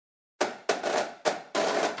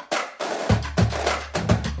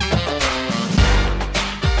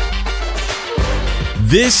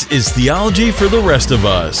This is Theology for the Rest of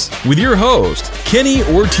Us with your host, Kenny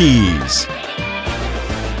Ortiz.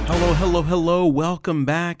 Hello. Welcome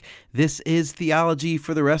back. This is Theology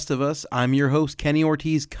for the Rest of Us. I'm your host, Kenny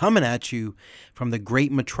Ortiz, coming at you from the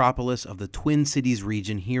great metropolis of the Twin Cities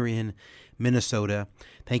region here in Minnesota.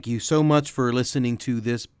 Thank you so much for listening to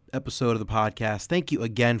this episode of the podcast. Thank you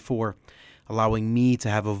again for allowing me to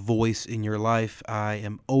have a voice in your life. I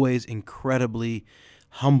am always incredibly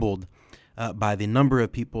humbled by the number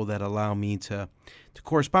of people that allow me to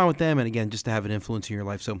correspond with them, and again, just to have an influence in your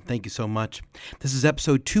life. So thank you so much. This is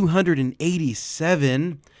episode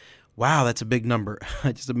 287. Wow, that's a big number.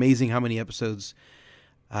 Just amazing how many episodes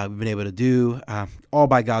we've been able to do, all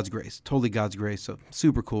by God's grace, totally God's grace. So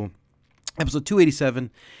super cool. Episode 287,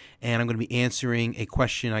 and I'm going to be answering a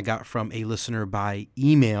question I got from a listener by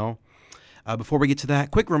email. Before we get to that,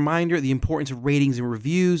 quick reminder, the importance of ratings and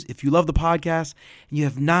reviews. If you love the podcast and you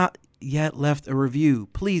have not yet left a review,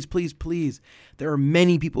 please. There are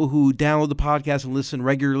many people who download the podcast and listen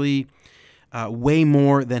regularly, way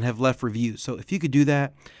more than have left reviews. So if you could do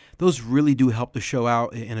that, those really do help the show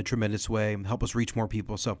out in a tremendous way and help us reach more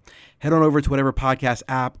people. So head on over to whatever podcast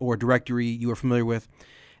app or directory you are familiar with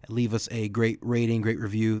and leave us a great rating, great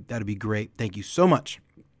review. That'd be great. Thank you so much.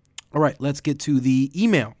 All right, let's get to the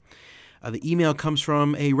email. The email comes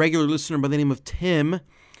from a regular listener by the name of Tim.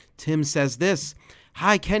 Tim says this: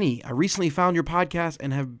 "Hi, Kenny. I recently found your podcast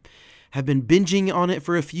and have been binging on it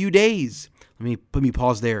for a few days." Let me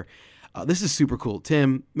pause there. This is super cool.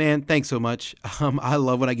 Tim, man, thanks so much. I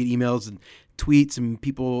love when I get emails and tweets and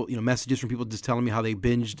people, messages from people just telling me how they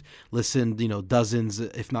binged, listened, dozens,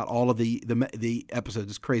 if not all of the episodes.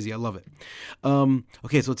 It's crazy. I love it.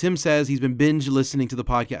 Okay, so Tim says he's been binge listening to the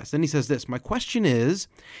podcast. Then he says this: "My question is,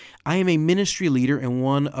 I am a ministry leader in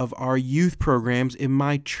one of our youth programs in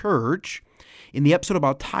my church. In the episode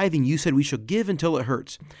about tithing, you said we should give until it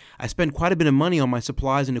hurts. I spend quite a bit of money on my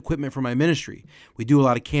supplies and equipment for my ministry. We do a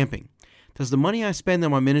lot of camping. Does the money I spend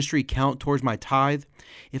on my ministry count towards my tithe?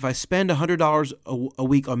 If I spend $100 a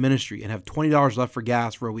week on ministry and have $20 left for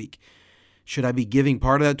gas for a week, should I be giving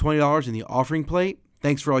part of that $20 in the offering plate?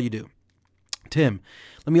 Thanks for all you do." Tim,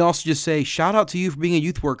 let me also just say shout out to you for being a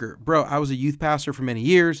youth worker. Bro, I was a youth pastor for many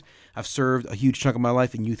years. I've served a huge chunk of my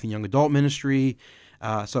life in youth and young adult ministry.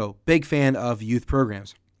 So big fan of youth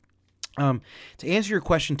programs. To answer your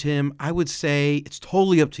question, Tim, I would say it's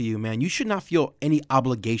totally up to you, man. You should not feel any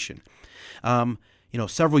obligation.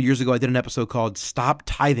 Several years ago, I did an episode called Stop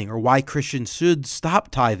Tithing, or Why Christians Should Stop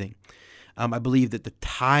Tithing. I believe that the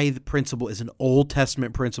tithe principle is an Old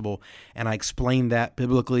Testament principle, and I explained that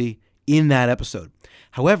biblically in that episode.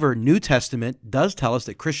 However, New Testament does tell us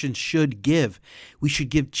that Christians should give. We should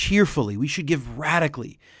give cheerfully. We should give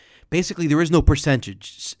radically. Basically, there is no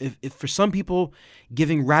percentage. If for some people,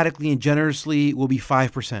 giving radically and generously will be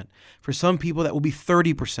 5%. For some people, that will be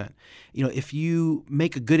 30%. If you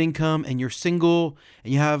make a good income and you're single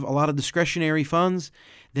and you have a lot of discretionary funds,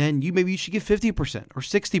 then maybe you should give 50% or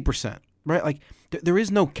 60%, right? Like there is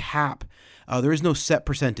no cap. There is no set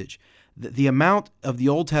percentage. The amount of the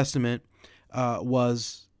Old Testament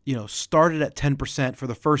was started at 10% for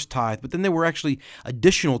the first tithe, but then there were actually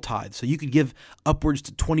additional tithes. So you could give upwards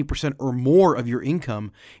to 20% or more of your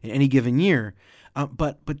income in any given year.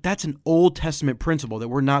 But that's an Old Testament principle that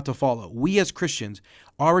we're not to follow. We as Christians,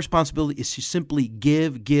 our responsibility is to simply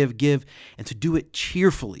give, and to do it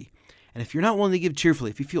cheerfully. And if you're not willing to give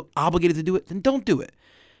cheerfully, if you feel obligated to do it, then don't do it.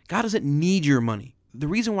 God doesn't need your money. The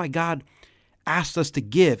reason why God asks us to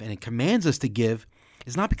give and it commands us to give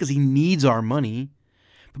is not because he needs our money,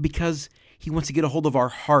 but because he wants to get a hold of our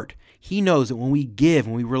heart. He knows that when we give,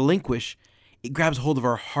 when we relinquish, it grabs a hold of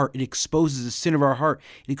our heart. It exposes the sin of our heart.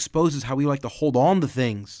 It exposes how we like to hold on to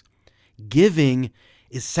things. Giving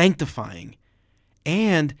is sanctifying,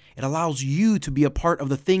 and it allows you to be a part of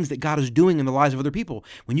the things that God is doing in the lives of other people.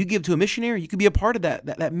 When you give to a missionary, you can be a part of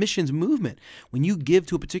that missions movement. When you give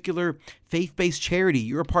to a particular faith-based charity,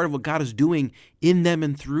 you're a part of what God is doing in them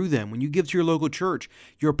and through them. When you give to your local church,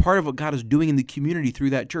 you're a part of what God is doing in the community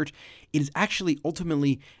through that church. It is actually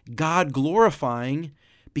ultimately God glorifying,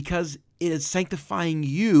 because it is sanctifying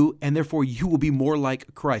you, and therefore you will be more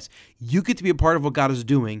like Christ. You get to be a part of what God is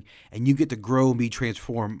doing, and you get to grow and be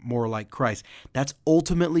transformed more like Christ. That's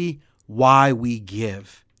ultimately why we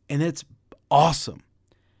give, and it's awesome.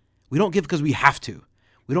 We don't give because we have to.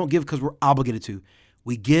 We don't give because we're obligated to.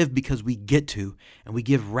 We give because we get to, and we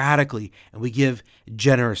give radically, and we give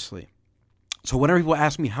generously. So whenever people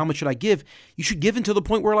ask me, how much should I give? You should give until the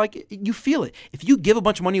point where you feel it. If you give a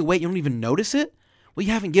bunch of money away, you don't even notice it, well,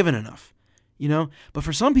 you haven't given enough, But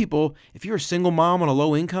for some people, if you're a single mom on a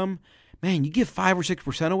low income, man, you give 5 or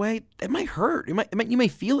 6% away, it might hurt. You may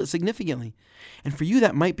feel it significantly. And for you,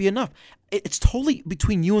 that might be enough. It's totally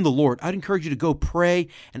between you and the Lord. I'd encourage you to go pray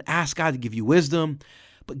and ask God to give you wisdom,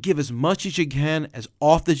 but give as much as you can, as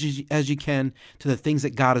often as you can, to the things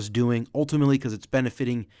that God is doing, ultimately because it's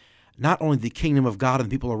benefiting not only the kingdom of God and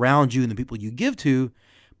the people around you and the people you give to,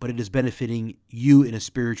 but it is benefiting you in a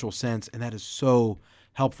spiritual sense, and that is so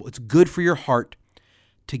helpful. It's good for your heart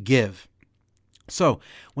to give. So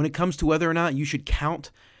when it comes to whether or not you should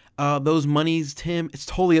count those monies, Tim, it's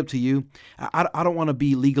totally up to you. I don't want to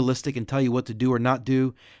be legalistic and tell you what to do or not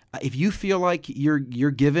do. If you feel like you're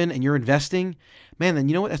giving and you're investing, man, then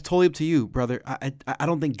you know what? That's totally up to you, brother. I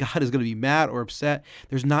don't think God is going to be mad or upset.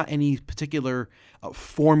 There's not any particular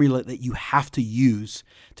formula that you have to use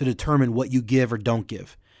to determine what you give or don't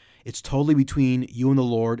give. It's totally between you and the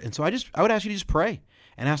Lord. And so I would ask you to just pray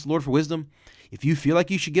and ask the Lord for wisdom. If you feel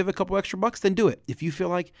like you should give a couple extra bucks, then do it. If you feel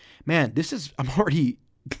like, man, I'm already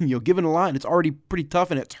giving a lot and it's already pretty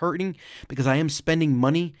tough and it's hurting because I am spending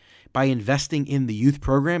money by investing in the youth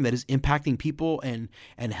program that is impacting people and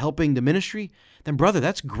helping the ministry, then brother,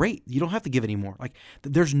 that's great. You don't have to give anymore. Like,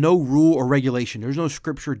 there's no rule or regulation. There's no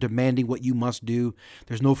scripture demanding what you must do.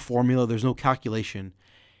 There's no formula. There's no calculation.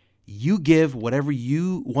 You give whatever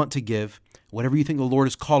you want to give, whatever you think the Lord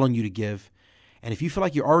is calling you to give. And if you feel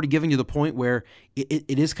like you're already giving to the point where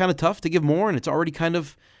it is kind of tough to give more and it's already kind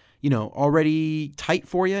of, already tight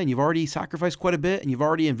for you and you've already sacrificed quite a bit and you've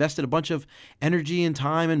already invested a bunch of energy and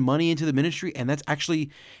time and money into the ministry and that's actually,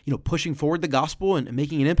 pushing forward the gospel and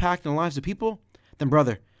making an impact in the lives of people, then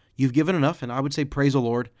brother, you've given enough. And I would say praise the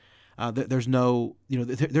Lord. There's no,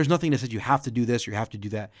 there's nothing that says you have to do this or you have to do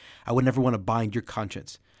that. I would never want to bind your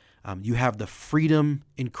conscience. You have the freedom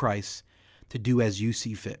in Christ to do as you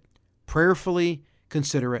see fit. Prayerfully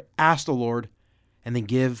consider it, ask the Lord, and then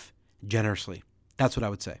give generously. That's what I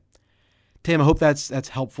would say. Tim, I hope that's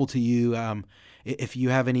helpful to you. If you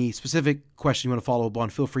have any specific question you want to follow up on,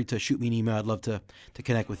 feel free to shoot me an email. I'd love to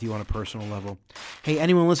connect with you on a personal level. Hey,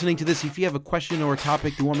 anyone listening to this, if you have a question or a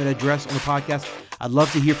topic you want me to address on the podcast, I'd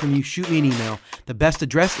love to hear from you. Shoot me an email. The best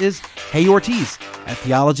address is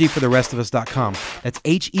heyortiz@theologyfortherestofus.com. That's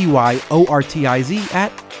HEYORTIZ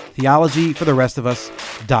at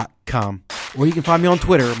theologyfortherestofus.com. Or you can find me on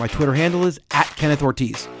Twitter. My Twitter handle is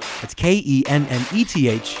 @KennethOrtiz. That's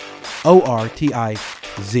KENNETHORTIZ.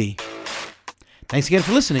 Thanks again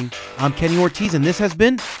for listening. I'm Kenny Ortiz, and this has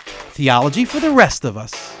been Theology for the Rest of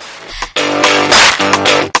Us.